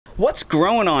What's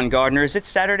growing on, gardeners? It's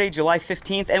Saturday, July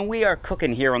 15th, and we are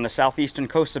cooking here on the southeastern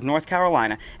coast of North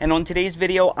Carolina. And on today's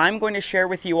video, I'm going to share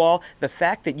with you all the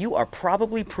fact that you are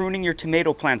probably pruning your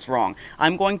tomato plants wrong.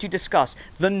 I'm going to discuss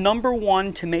the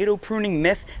 #1 tomato pruning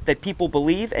myth that people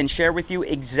believe and share with you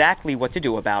exactly what to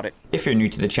do about it. If you're new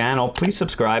to the channel, please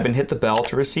subscribe and hit the bell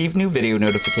to receive new video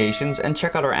notifications, and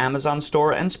check out our Amazon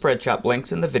store and Spreadshop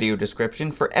links in the video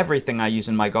description for everything I use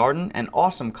in my garden and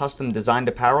awesome custom designed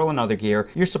apparel and other gear.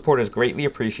 Your support is greatly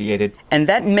appreciated. And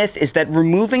that myth is that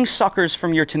removing suckers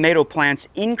from your tomato plants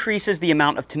increases the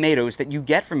amount of tomatoes that you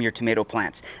get from your tomato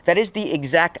plants. That is the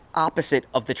exact opposite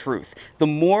of the truth. The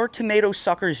more tomato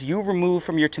suckers you remove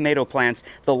from your tomato plants,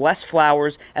 the less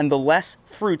flowers and the less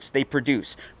fruits they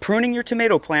produce. Pruning your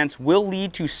tomato plants will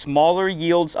lead to smaller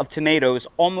yields of tomatoes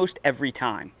almost every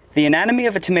time. The anatomy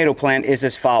of a tomato plant is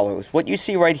as follows. What you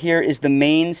see right here is the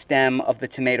main stem of the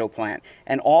tomato plant.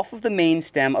 And off of the main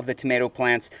stem of the tomato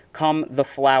plants come the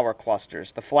flower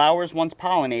clusters. The flowers, once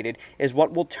pollinated, is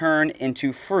what will turn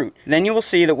into fruit. Then you will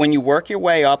see that when you work your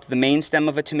way up the main stem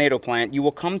of a tomato plant, you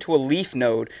will come to a leaf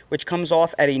node, which comes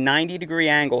off at a 90-degree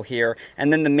angle here,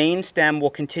 and then the main stem will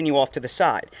continue off to the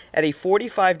side. At a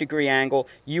 45-degree angle,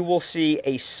 you will see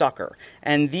a sucker.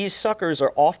 And these suckers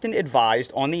are often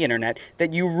advised on the internet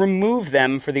that you remove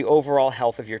them for the overall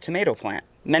health of your tomato plant.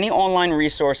 Many online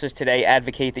resources today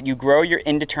advocate that you grow your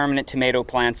indeterminate tomato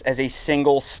plants as a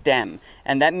single stem,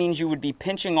 and that means you would be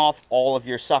pinching off all of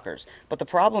your suckers. But the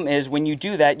problem is, when you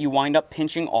do that, you wind up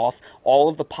pinching off all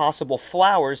of the possible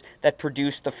flowers that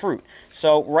produce the fruit.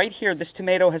 So right here, this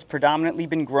tomato has predominantly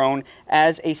been grown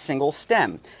as a single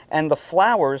stem, and the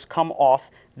flowers come off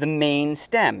the main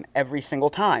stem every single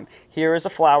time. Here is a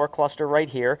flower cluster right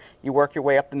here. You work your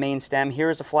way up the main stem. Here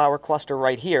is a flower cluster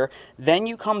right here. Then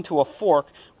you come to a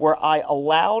fork where I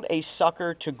allowed a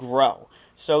sucker to grow.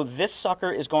 So this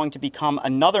sucker is going to become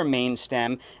another main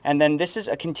stem, and then this is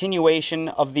a continuation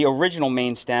of the original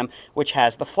main stem, which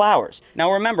has the flowers.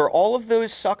 Now remember, all of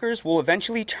those suckers will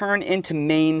eventually turn into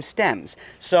main stems.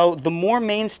 So the more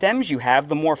main stems you have,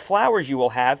 the more flowers you will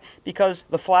have, because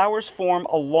the flowers form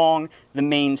along the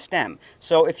main stem.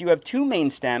 So if you have 2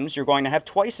 main stems, you're going to have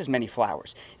twice as many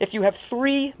flowers. If you have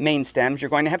 3 main stems, you're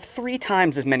going to have 3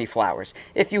 times as many flowers.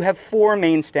 If you have 4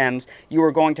 main stems, you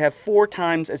are going to have 4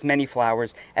 times as many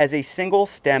flowers as a single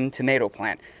stem tomato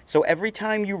plant. So every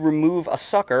time you remove a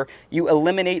sucker, you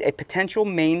eliminate a potential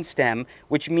main stem,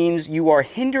 which means you are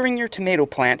hindering your tomato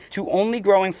plant to only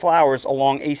growing flowers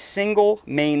along a single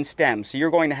main stem. So you're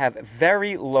going to have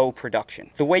very low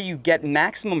production. The way you get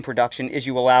maximum production is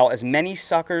you allow as many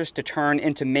suckers to turn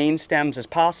into main stems as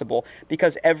possible,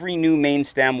 because every new main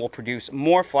stem will produce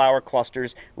more flower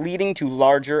clusters, leading to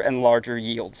larger and larger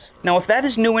yields. Now, if that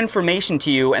is new information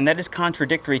to you and that is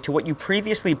contradictory to what you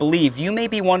previously believed, you may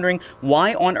be wondering,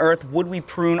 why on earth would we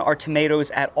prune our tomatoes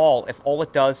at all if all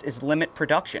it does is limit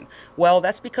production? Well,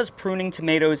 that's because pruning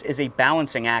tomatoes is a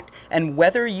balancing act, and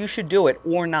whether you should do it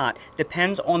or not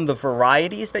depends on the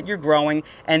varieties that you're growing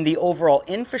and the overall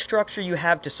infrastructure you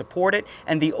have to support it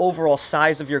and the overall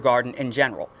size of your garden in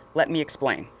general. Let me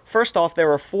explain. First off,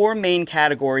 there are 4 main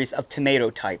categories of tomato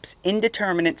types: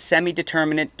 indeterminate,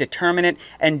 semi-determinate, determinate,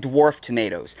 and dwarf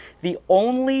tomatoes. The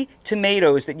only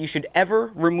tomatoes that you should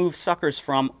ever remove suckers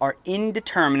from are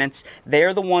indeterminates.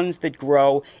 They're the ones that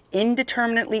grow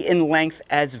indeterminately in length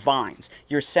as vines.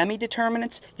 Your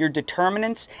semi-determinates, your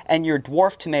determinants, and your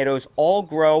dwarf tomatoes all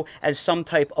grow as some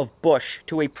type of bush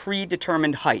to a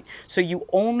predetermined height. So you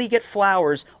only get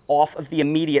flowers off of the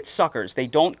immediate suckers. They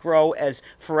don't grow as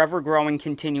forever growing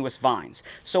continuous vines.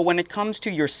 So when it comes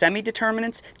to your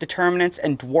semi-determinants, determinants,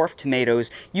 and dwarf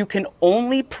tomatoes, you can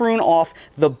only prune off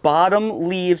the bottom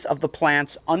leaves of the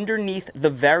plants underneath the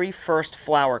very first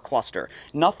flower cluster.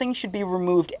 Nothing should be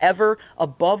removed ever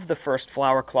above the first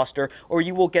flower cluster, or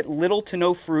you will get little to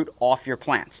no fruit off your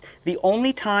plants. The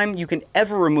only time you can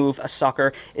ever remove a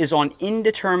sucker is on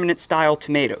indeterminate style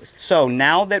tomatoes. So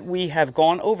now that we have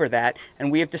gone over that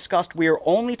and we have discussed we are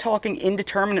only talking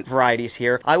indeterminate varieties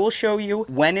here, I will show you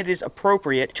when it is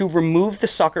appropriate to remove the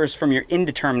suckers from your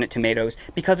indeterminate tomatoes,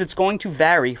 because it's going to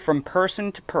vary from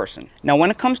person to person. Now,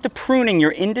 when it comes to pruning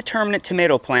your indeterminate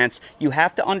tomato plants, you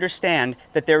have to understand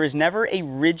that there is never a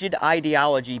rigid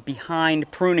ideology behind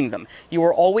pruning them. You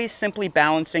are always simply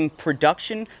balancing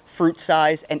production, fruit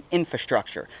size, and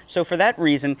infrastructure. So for that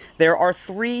reason, there are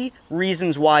 3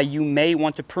 reasons why you may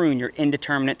want to prune your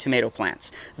indeterminate tomato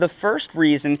plants. The first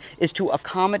reason is to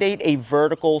accommodate a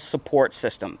vertical support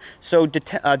system. So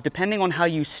depending on how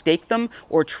you stake them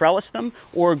or trellis them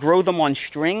or grow them on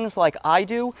strings like I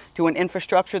do to an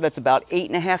infrastructure that's about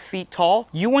 8.5 feet tall,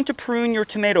 you want to prune your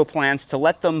tomato plants to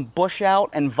let them bush out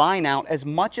and vine out as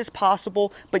much as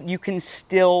possible, but you can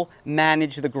still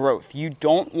manage the growth. You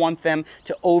don't want them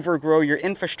to overgrow your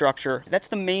infrastructure. That's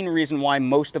the main reason why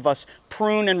most of us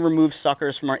prune and remove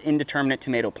suckers from our indeterminate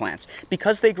tomato plants.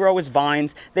 Because they grow as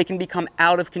vines, they can become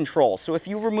out of control. So if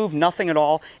you remove nothing at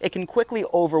all, it can quickly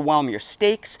overwhelm your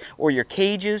stakes or your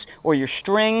cages or your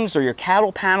strings or your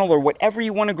cattle panel or whatever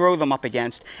you want to grow them up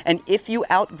against. And if you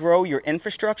outgrow your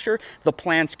infrastructure, the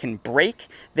plants can break,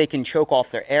 they can choke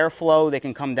off their airflow, they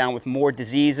can come down with more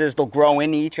diseases, they'll grow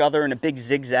into each other in a big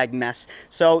zigzag mess.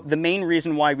 So the main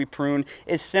reason why we prune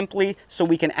is simply so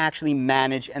we can actually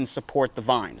manage and support the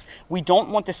vines. We don't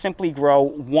want to simply grow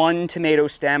one tomato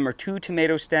stem or two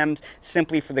tomato stems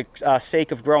simply for the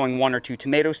sake of growing one or two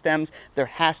tomato stems. There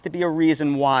has to be a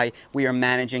reason why we are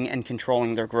managing and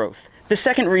controlling their growth. The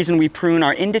second reason we prune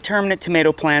our indeterminate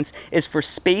tomato plants is for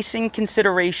spacing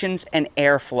considerations and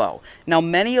airflow. Now,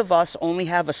 many of us only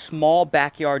have a small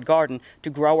backyard garden to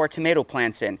grow our tomato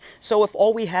plants in. So if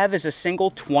all we have is a single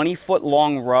 20-foot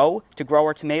long row to grow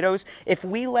our tomatoes, if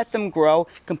we let them grow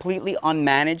completely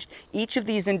unmanaged, each of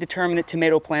these indeterminate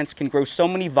tomato plants can grow so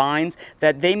many vines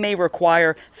that they may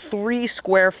require 3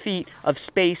 square feet of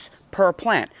space per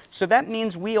plant. So that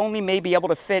means we only may be able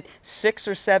to fit 6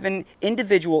 or 7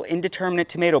 individual indeterminate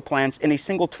tomato plants in a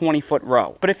single 20-foot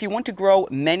row. But if you want to grow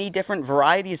many different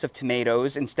varieties of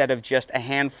tomatoes instead of just a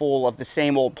handful of the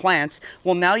same old plants,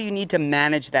 well, now you need to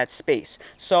manage that space.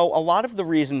 So a lot of the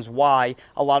reasons why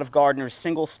a lot of gardeners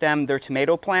single stem their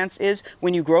tomato plants is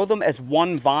when you grow them as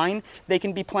one vine, they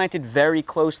can be planted very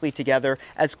closely together,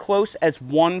 as close as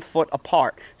 1 foot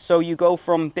apart. So you go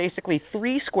from basically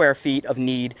 3 square feet of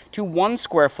need to 1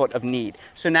 square foot of need.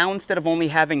 So now instead of only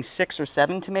having 6 or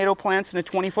 7 tomato plants in a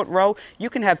 20-foot row, you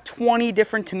can have 20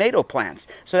 different tomato plants.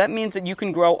 So that means that you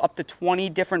can grow up to 20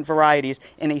 different varieties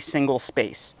in a single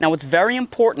space. Now, it's very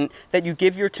important that you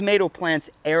give your tomato plants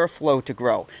airflow to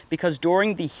grow, because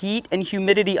during the heat and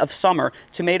humidity of summer,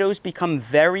 tomatoes become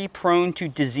very prone to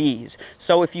disease.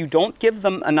 So if you don't give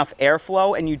them enough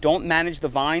airflow and you don't manage the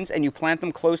vines and you plant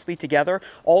them closely together,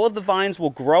 all of the vines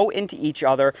will grow into each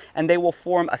other and they will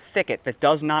form a thicket that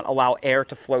does not allow air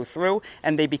to flow through,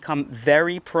 and they become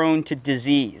very prone to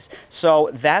disease. So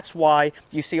that's why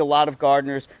you see a lot of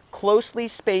gardeners closely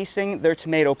spacing their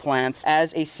tomato plants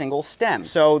as a single stem.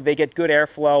 So they get good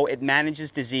airflow, it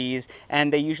manages disease,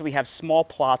 and they usually have small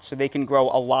plots so they can grow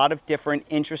a lot of different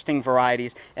interesting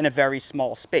varieties in a very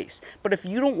small space. But if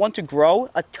you don't want to grow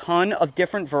a ton of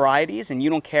different varieties and you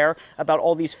don't care about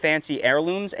all these fancy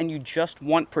heirlooms and you just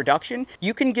want production,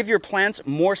 you can give your plants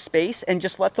more space and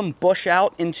just let them bush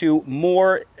out into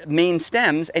more main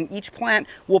stems, and each plant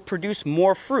will produce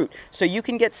more fruit. So you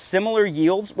can get similar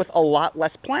yields with a lot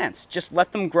less plants. Just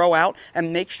let them grow out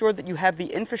and make sure that you have the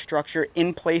infrastructure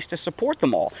in place to support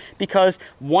them all. Because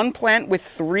one plant with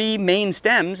 3 main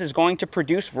stems is going to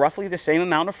produce roughly the same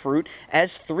amount of fruit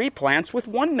as 3 plants with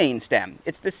 1 main stem.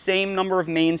 It's the same number of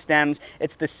main stems,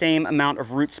 it's the same amount of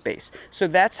root space. So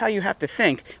that's how you have to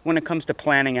think when it comes to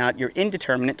planning out your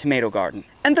indeterminate tomato garden.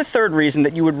 And the third reason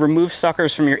that you would remove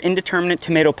suckers from your indeterminate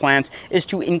tomato plants is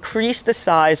to increase the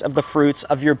size of the fruits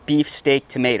of your beefsteak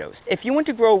tomatoes. If you want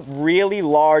to grow really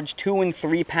large 2 and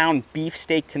 3 pound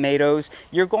beefsteak tomatoes,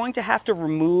 you're going to have to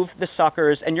remove the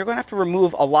suckers, and you're going to have to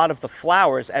remove a lot of the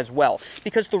flowers as well,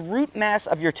 because the root mass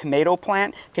of your tomato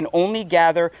plant can only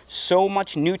gather so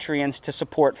much nutrients to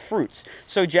support fruits.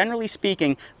 So generally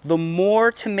speaking, the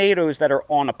more tomatoes that are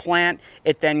on a plant,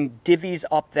 it then divvies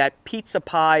up that pizza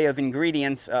pie of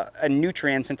ingredients and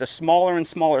nutrients into smaller and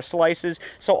smaller slices,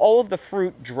 so all of the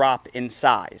fruit drop in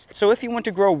size. So if you want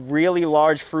to grow really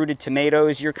large fruited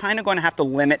tomatoes, you're kind of going to have to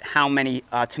limit how many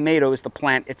tomatoes the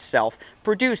plant itself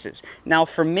produces. Now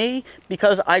for me,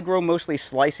 because I grow mostly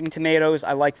slicing tomatoes,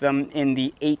 I like them in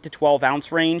the 8 to 12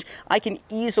 ounce range, I can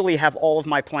easily have all of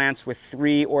my plants with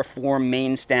 3 or 4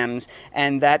 main stems,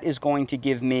 and that is going to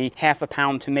give me half a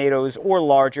pound tomatoes or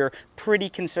larger pretty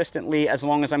consistently as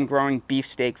long as I'm growing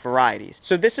beefsteak varieties.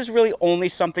 So this is really only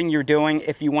something you're doing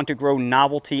if you want to grow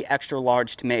novelty extra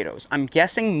large tomatoes. I'm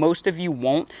guessing most of you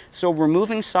won't, so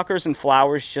removing suckers and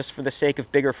flowers just for the sake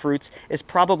of bigger fruits is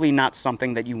probably not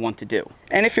something that you want to do.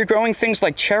 And if you're growing things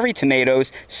like cherry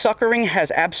tomatoes, suckering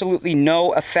has absolutely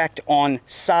no effect on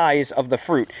size of the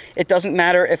fruit. It doesn't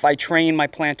matter if I train my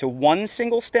plant to 1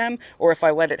 single stem or if I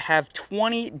let it have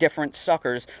 20 different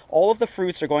suckers, all of the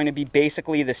fruits are going to be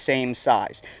basically the same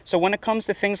size. So when it comes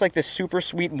to things like the Super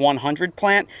Sweet 100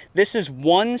 plant, this is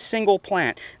 1 single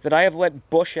plant that I have let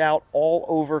bush out all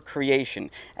over creation,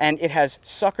 and it has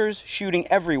suckers shooting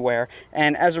everywhere,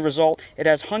 and as a result it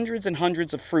has hundreds and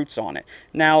hundreds of fruits on it.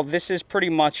 Now this is pretty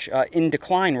much in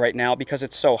decline right now because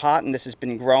it's so hot, and this has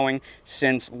been growing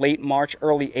since late March,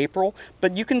 early April,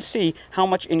 but you can see how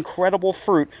much incredible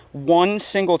fruit one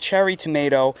single cherry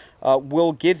tomato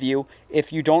will give you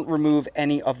if you don't remove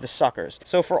any of the suckers.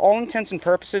 So for all intents and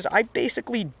purposes, I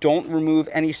basically don't remove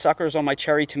any suckers on my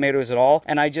cherry tomatoes at all,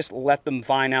 and I just let them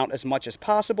vine out as much as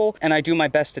possible, and I do my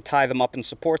best to tie them up and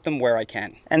support them where I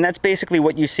can. And that's basically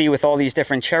what you see with all these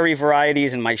different cherry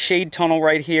varieties in my shade tunnel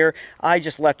right here. I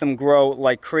just let them grow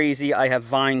like crazy. I have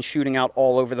vines shooting out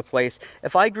all over the place.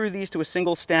 If I grew these to a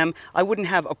single stem, I wouldn't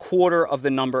have a quarter of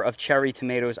the number of cherry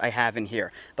tomatoes I have in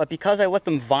here. But because I let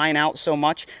them vine out so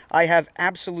much, I have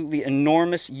absolutely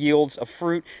enormous yields of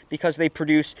fruit because they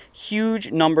produce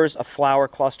huge numbers of flower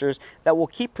clusters that will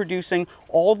keep producing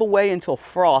all the way until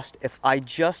frost if I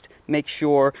just make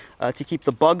sure to keep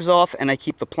the bugs off and I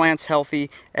keep the plants healthy.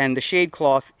 And the shade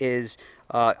cloth is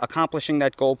accomplishing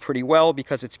that goal pretty well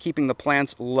because it's keeping the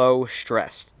plants low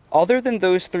stressed. Other than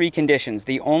those three conditions,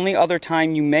 the only other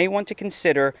time you may want to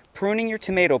consider pruning your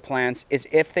tomato plants is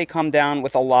if they come down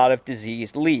with a lot of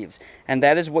diseased leaves. And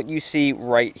that is what you see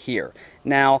right here.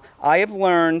 Now, I have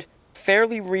learned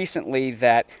fairly recently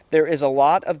that there is a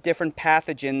lot of different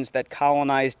pathogens that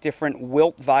colonize different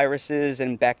wilt viruses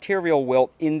and bacterial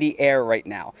wilt in the air right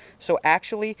now. So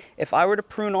actually, if I were to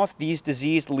prune off these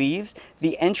diseased leaves,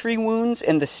 the entry wounds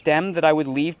in the stem that I would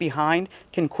leave behind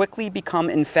can quickly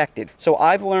become infected. So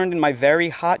I've learned in my very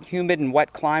hot, humid, and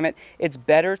wet climate, it's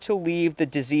better to leave the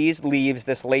diseased leaves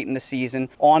this late in the season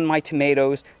on my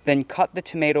tomatoes than cut the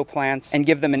tomato plants and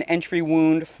give them an entry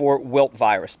wound for wilt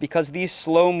virus, because these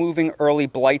slow-moving early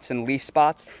blights and leaf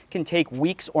spots can take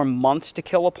weeks or months to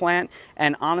kill a plant,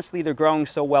 and honestly they're growing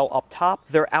so well up top,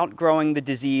 they're outgrowing the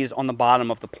disease on the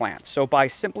bottom of the plant. So by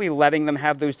simply letting them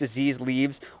have those diseased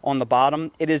leaves on the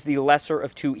bottom, it is the lesser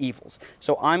of two evils.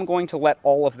 So I'm going to let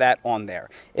all of that on there.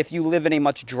 If you live in a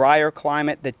much drier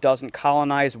climate that doesn't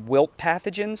colonize wilt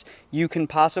pathogens, you can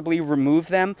possibly remove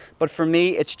them, but for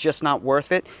me it's just not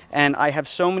worth it. And I have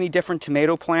so many different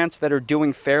tomato plants that are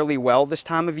doing fairly well this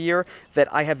time of year that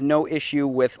I have no issue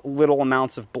with little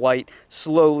amounts of blight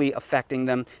slowly affecting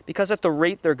them, because at the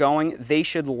rate they're going, they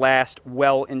should last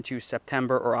well into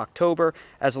September or October,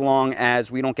 as long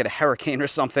as we don't get a hurricane or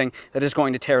something that is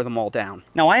going to tear them all down.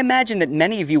 Now, I imagine that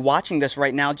many of you watching this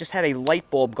right now just had a light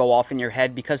bulb go off in your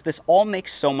head because this all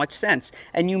makes so much sense.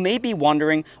 And you may be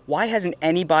wondering, why hasn't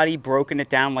anybody broken it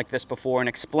down like this before and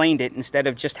explained it instead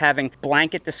of just having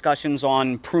blanket discussions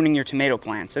on pruning your tomato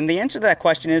plants? And the answer to that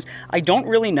question is, I don't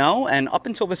really know, and up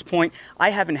until this point,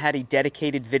 I haven't had a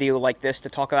dedicated video like this to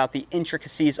talk about the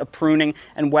intricacies of pruning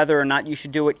and whether or not you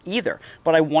should do it either.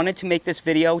 But I wanted to make this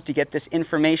video to get this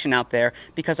information out there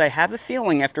because I have a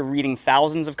feeling, after reading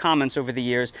thousands of comments over the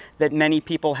years, that many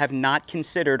people have not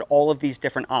considered all of these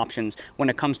different options when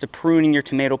it comes to pruning your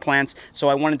tomato plants. So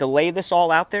I wanted to lay this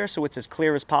all out there so it's as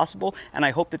clear as possible, and I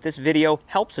hope that this video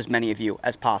helps as many of you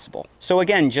as possible. So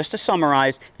again, just to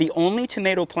summarize, the only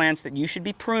tomato plants that you should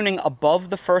be pruning above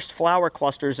the first flower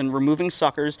clusters and removing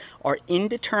suckers are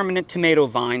indeterminate tomato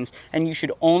vines, and you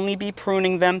should only be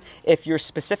pruning them if you're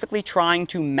specifically trying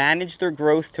to manage their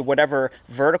growth to whatever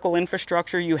vertical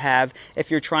infrastructure you have,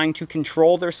 if you're trying to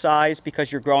control their size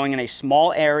because you're growing in a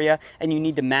small area and you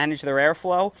need to manage their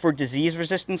airflow for disease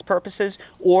resistance purposes,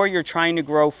 or you're trying to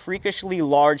grow freakishly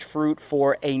large fruit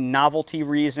for a novelty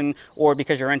reason or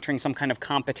because you're entering some kind of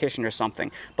competition or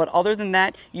something. But other than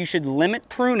that, you should limit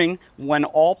pruning when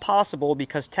all possible,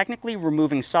 because technically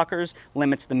removing suckers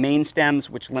limits the main stems,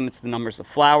 which limits the numbers of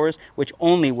flowers, which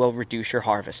only will reduce your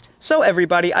harvest. So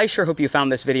everybody, I sure hope you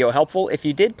found this video helpful. If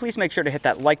you did, please make sure to hit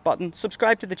that like button,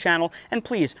 subscribe to the channel, and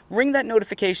please ring that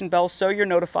notification bell so you're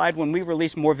notified when we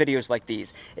release more videos like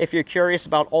these. If you're curious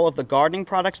about all of the gardening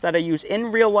products that I use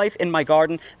in real life in my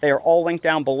garden, they are all linked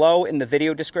down below in the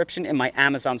video description in my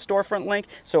Amazon storefront link.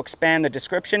 So expand the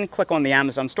description, click on the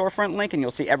Amazon storefront link, and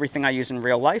you'll see everything I use in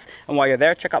real life. And while you're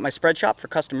there, check out my spread shop for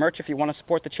custom merch if you want to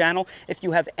support the channel. If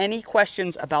you have any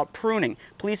questions about pruning,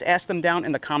 please ask them down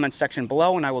in the comments section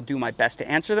below, and I will do my best to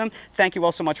answer them. Thank you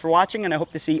all so much for watching, and I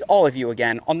hope to see all of you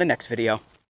again on the next video.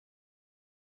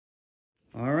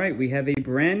 All right, we have a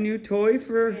brand new toy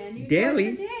for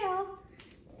Daly.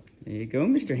 There you go,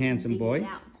 Mr. Handsome Boy.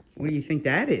 What do you think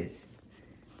that is?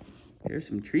 There's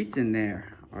some treats in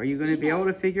there. Are you going to be able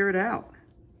to figure it out?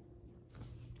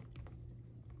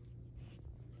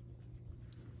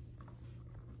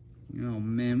 Oh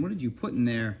man, what did you put in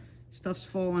there? Stuff's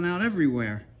falling out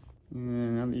everywhere.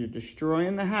 Now that you're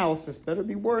destroying the house, this better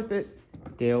be worth it.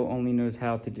 Dale only knows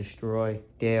how to destroy.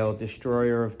 Dale,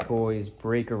 destroyer of toys,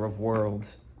 breaker of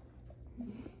worlds.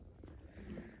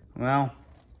 Well,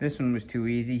 this one was too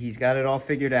easy. He's got it all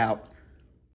figured out.